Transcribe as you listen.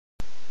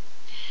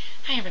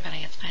Hi everybody,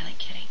 it's Pilot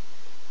Kitty.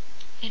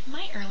 In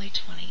my early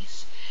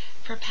 20s,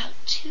 for about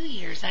 2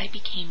 years I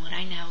became what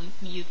I now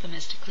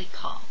euphemistically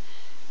call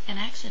an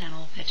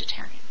accidental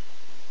vegetarian.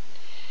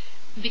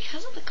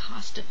 Because of the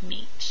cost of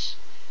meat,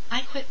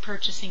 I quit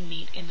purchasing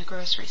meat in the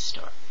grocery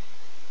store.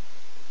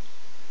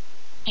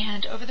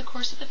 And over the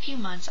course of a few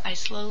months, I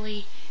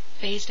slowly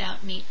phased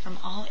out meat from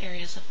all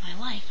areas of my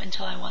life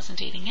until I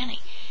wasn't eating any.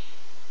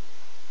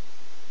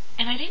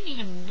 And I didn't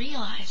even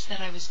realize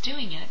that I was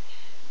doing it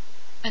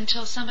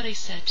until somebody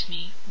said to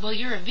me, "Well,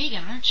 you're a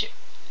vegan, aren't you?"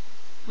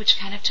 Which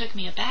kind of took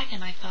me aback,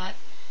 and I thought,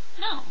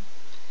 no.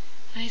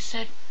 And I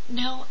said,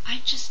 no,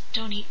 I just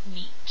don't eat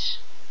meat.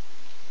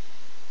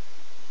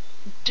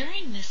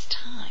 During this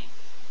time,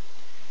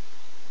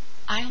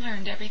 I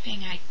learned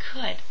everything I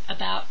could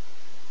about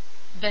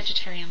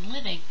vegetarian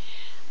living.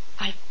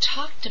 I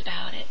talked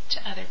about it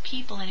to other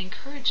people and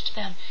encouraged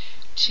them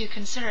to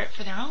consider it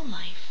for their own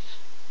life.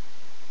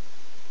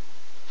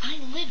 I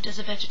lived as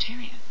a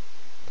vegetarian.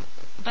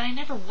 But I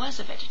never was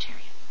a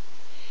vegetarian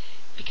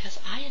because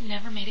I had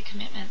never made a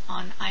commitment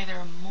on either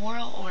a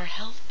moral or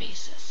health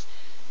basis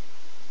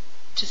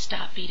to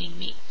stop eating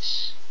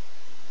meat.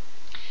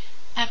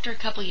 After a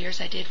couple years,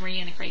 I did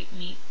reintegrate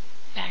meat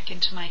back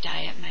into my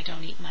diet, and I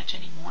don't eat much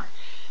anymore.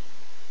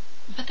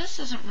 But this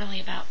isn't really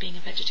about being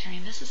a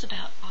vegetarian. This is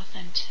about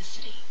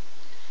authenticity.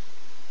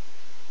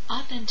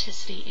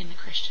 Authenticity in the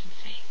Christian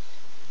faith.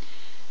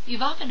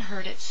 You've often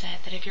heard it said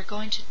that if you're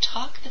going to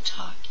talk the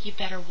talk, you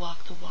better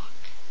walk the walk.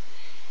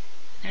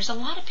 There's a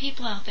lot of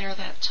people out there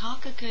that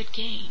talk a good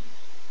game.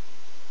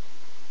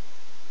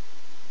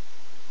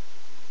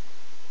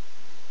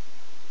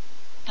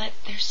 But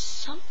there's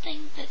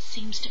something that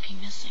seems to be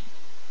missing.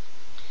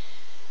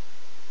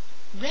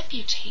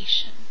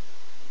 Reputation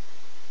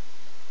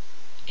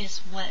is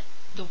what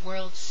the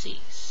world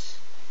sees.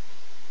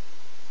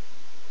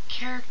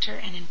 Character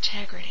and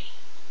integrity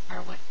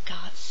are what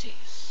God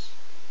sees.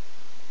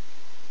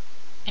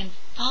 And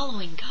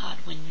following God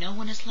when no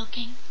one is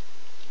looking,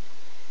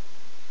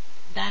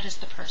 that is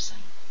the person.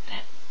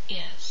 That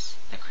is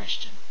the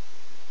Christian.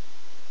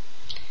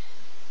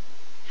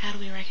 How do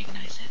we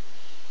recognize it?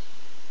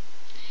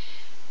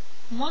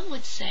 One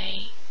would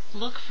say,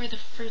 look for the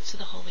fruits of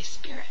the Holy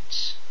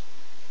Spirit.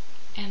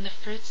 And the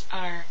fruits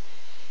are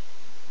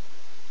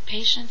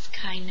patience,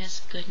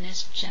 kindness,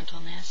 goodness,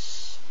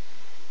 gentleness,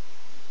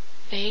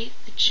 faith,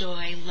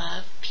 joy,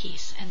 love,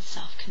 peace, and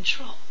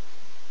self-control.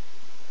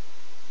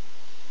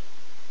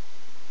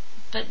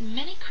 But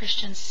many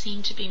Christians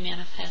seem to be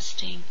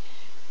manifesting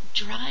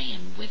dry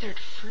and withered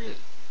fruit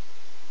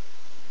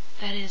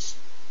that is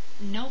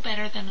no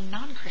better than a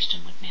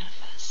non-Christian would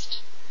manifest.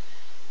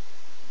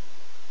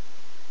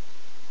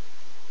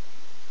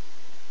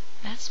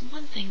 That's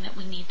one thing that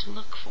we need to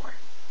look for.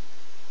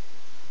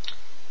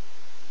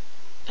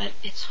 But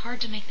it's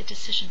hard to make the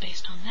decision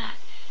based on that.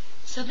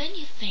 So then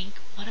you think,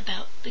 what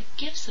about the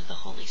gifts of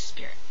the Holy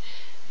Spirit?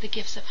 The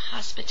gifts of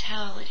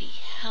hospitality,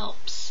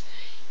 helps,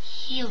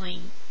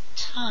 healing,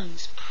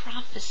 tongues,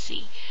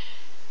 prophecy,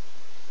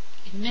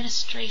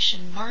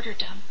 administration,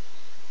 martyrdom.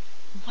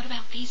 What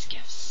about these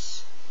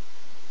gifts?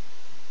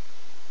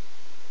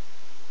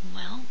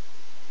 Well,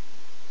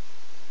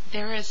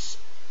 there is,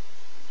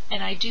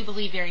 and I do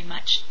believe very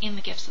much in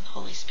the gifts of the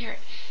Holy Spirit,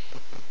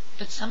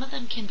 but some of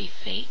them can be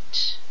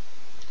faked,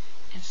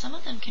 and some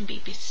of them can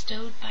be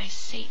bestowed by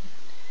Satan.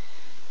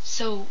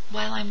 So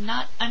while I'm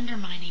not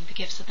undermining the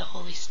gifts of the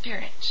Holy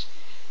Spirit,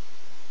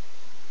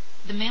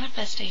 the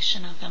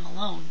manifestation of them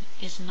alone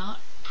is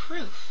not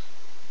proof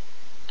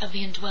of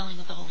the indwelling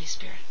of the Holy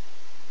Spirit.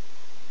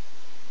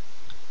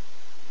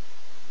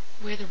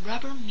 Where the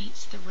rubber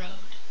meets the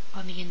road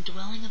on the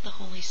indwelling of the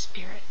Holy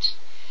Spirit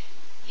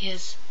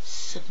is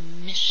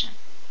submission.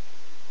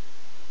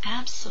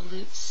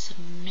 Absolute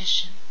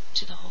submission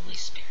to the Holy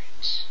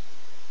Spirit.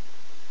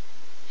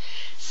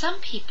 Some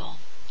people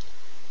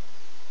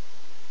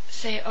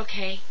say,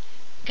 okay,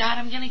 God,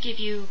 I'm going to give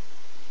you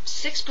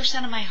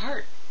 6% of my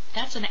heart.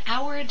 That's an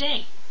hour a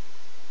day.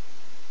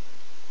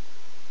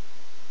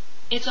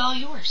 It's all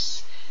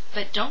yours.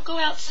 But don't go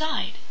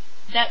outside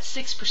that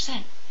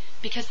 6%,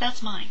 because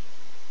that's mine.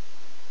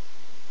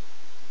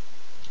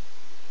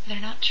 They're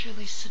not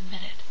truly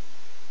submitted.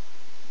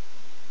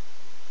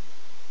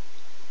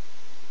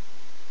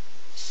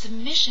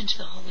 Submission to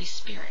the Holy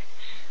Spirit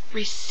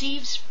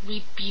receives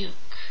rebuke.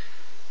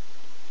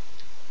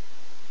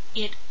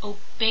 It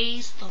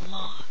obeys the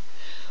law.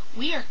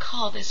 We are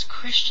called as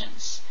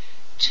Christians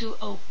to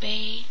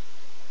obey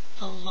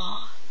the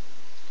law.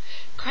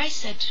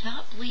 Christ said, do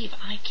not believe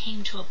I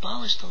came to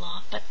abolish the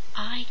law, but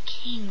I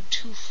came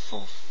to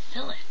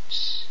fulfill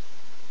it.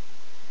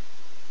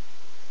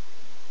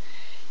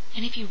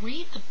 And if you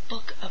read the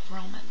book of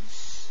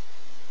Romans,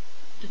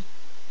 the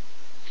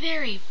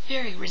very,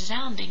 very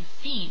resounding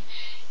theme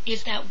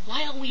is that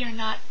while we are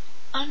not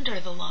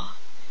under the law,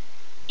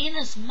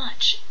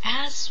 inasmuch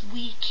as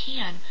we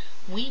can,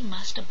 we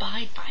must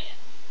abide by it.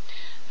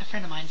 A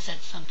friend of mine said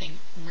something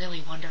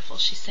really wonderful.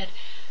 She said,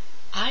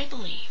 I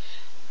believe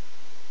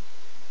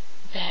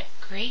that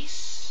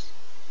grace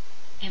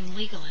and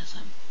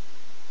legalism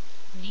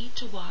need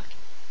to walk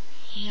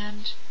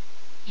hand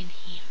in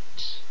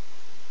hand.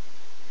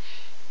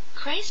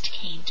 Christ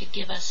came to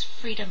give us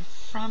freedom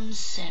from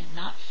sin,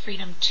 not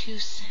freedom to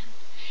sin.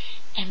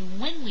 And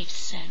when we've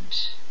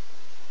sinned,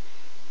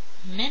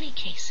 many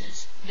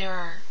cases, there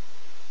are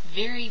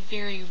very,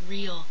 very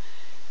real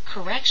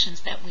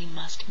corrections that we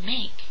must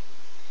make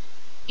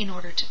in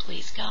order to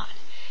please God.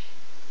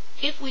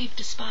 If we've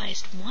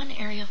despised one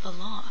area of the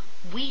law,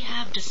 we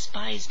have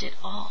despised it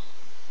all.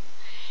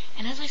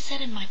 And as I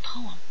said in my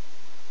poem,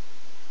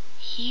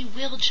 He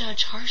will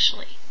judge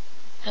harshly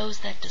those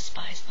that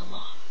despise the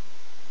law.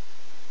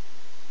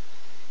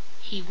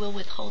 He will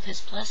withhold His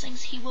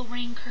blessings. He will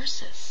rain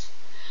curses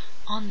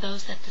on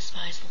those that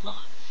despise the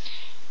law.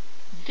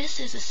 This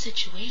is a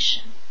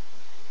situation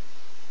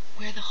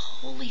where the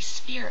Holy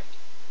Spirit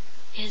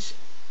is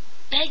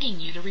begging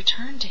you to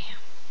return to Him.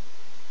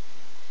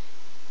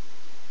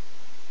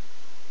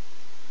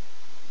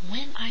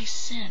 When I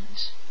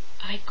sinned,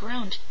 I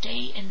groaned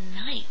day and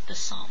night, the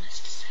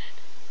psalmist said.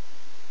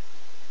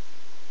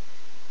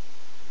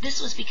 This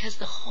was because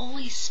the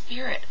Holy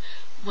Spirit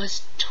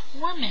was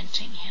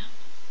tormenting him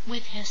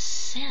with his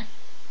sin.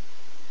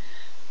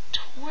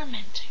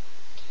 Tormenting.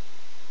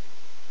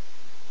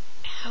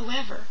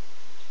 However,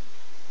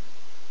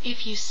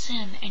 if you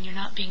sin and you're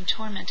not being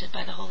tormented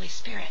by the Holy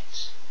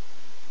Spirit,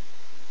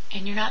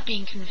 and you're not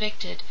being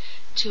convicted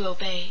to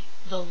obey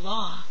the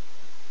law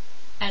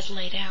as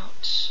laid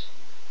out,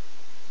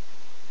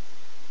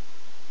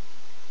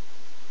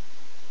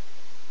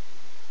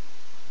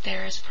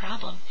 there is a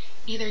problem.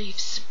 Either you've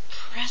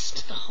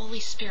suppressed the Holy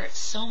Spirit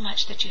so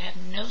much that you have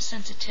no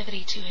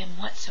sensitivity to Him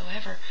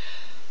whatsoever,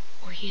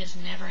 or He has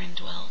never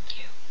indwelled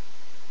you.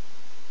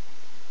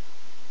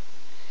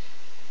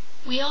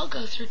 We all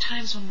go through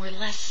times when we're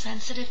less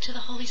sensitive to the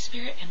Holy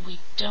Spirit and we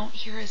don't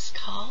hear His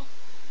call.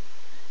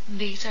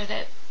 These are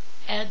the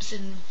ebbs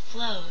and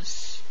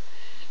flows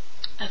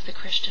of the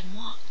Christian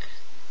walk.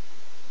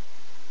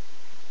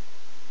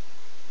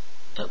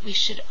 But we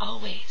should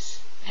always,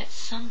 at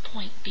some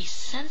point, be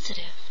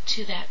sensitive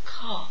to that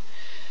call,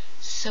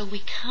 so we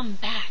come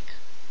back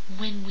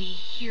when we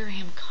hear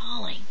Him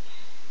calling.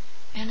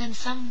 And in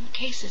some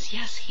cases,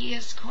 yes, He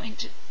is going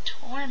to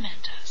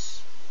torment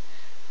us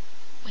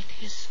with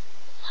His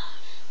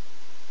love.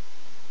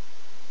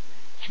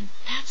 And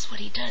that's what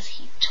He does.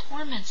 He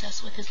torments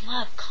us with His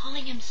love,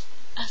 calling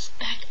us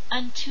back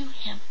unto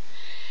Him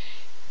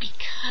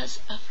because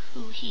of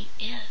who He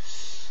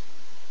is.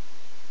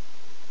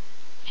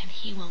 And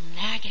He will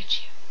nag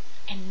at you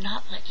and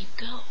not let you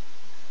go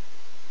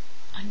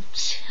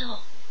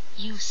until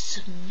you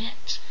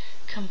submit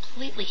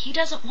completely. He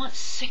doesn't want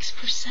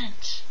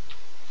 6%.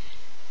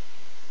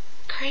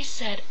 Christ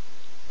said,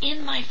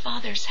 "In my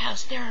Father's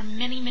house there are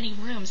many, many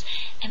rooms,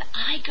 and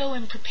I go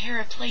and prepare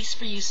a place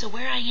for you, so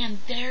where I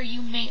am, there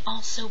you may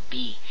also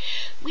be."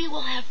 We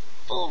will have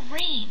full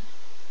reign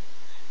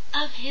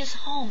of His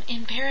home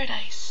in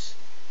paradise.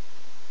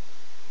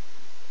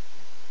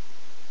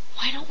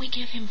 Why don't we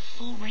give Him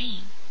full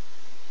reign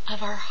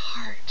of our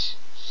heart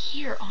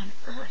here on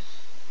earth?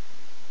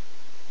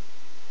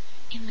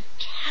 In the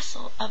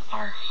castle of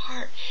our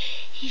heart,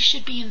 He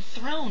should be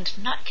enthroned,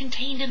 not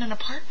contained in an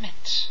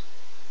apartment.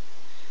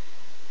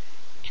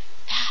 And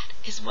that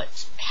is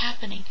what's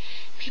happening.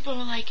 People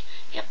are like,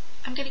 "Yep,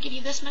 I'm going to give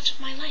you this much of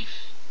my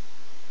life."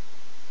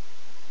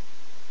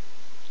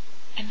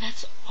 And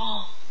that's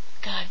all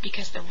God,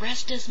 because the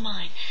rest is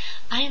mine.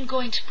 I am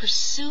going to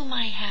pursue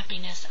my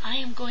happiness. I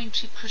am going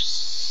to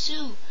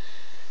pursue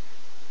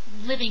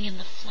living in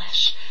the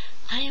flesh.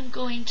 I am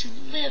going to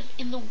live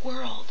in the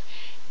world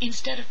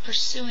instead of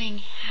pursuing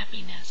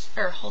happiness,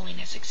 or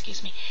holiness,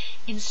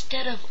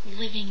 instead of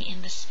living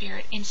in the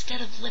Spirit,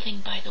 instead of living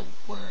by the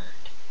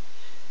Word.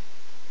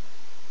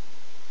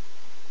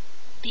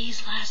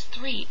 These last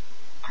three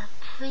are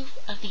proof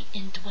of the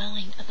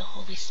indwelling of the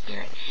Holy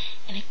Spirit,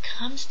 and it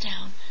comes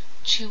down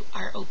to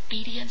our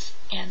obedience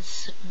and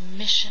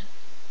submission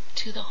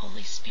to the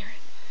Holy Spirit.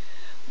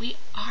 We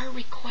are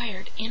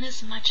required,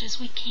 inasmuch as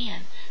we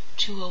can,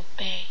 to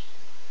obey.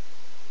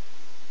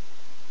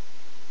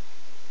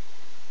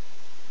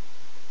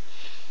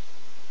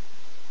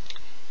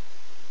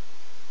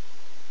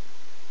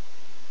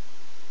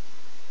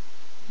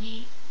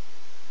 We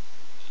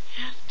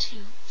have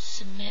to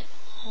submit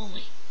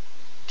wholly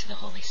to the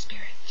Holy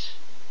Spirit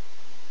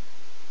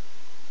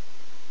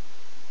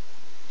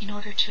in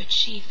order to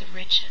achieve the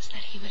riches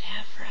that He would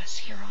have for us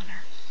here on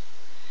earth.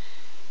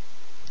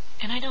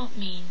 And I don't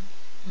mean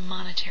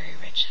monetary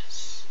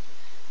riches.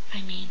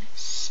 I mean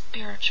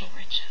spiritual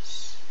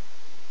riches.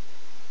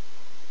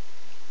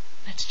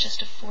 That's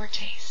just a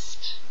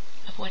foretaste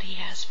of what He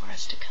has for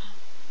us to come.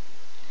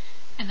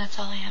 And that's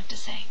all I have to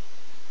say.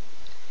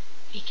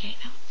 VK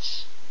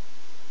out.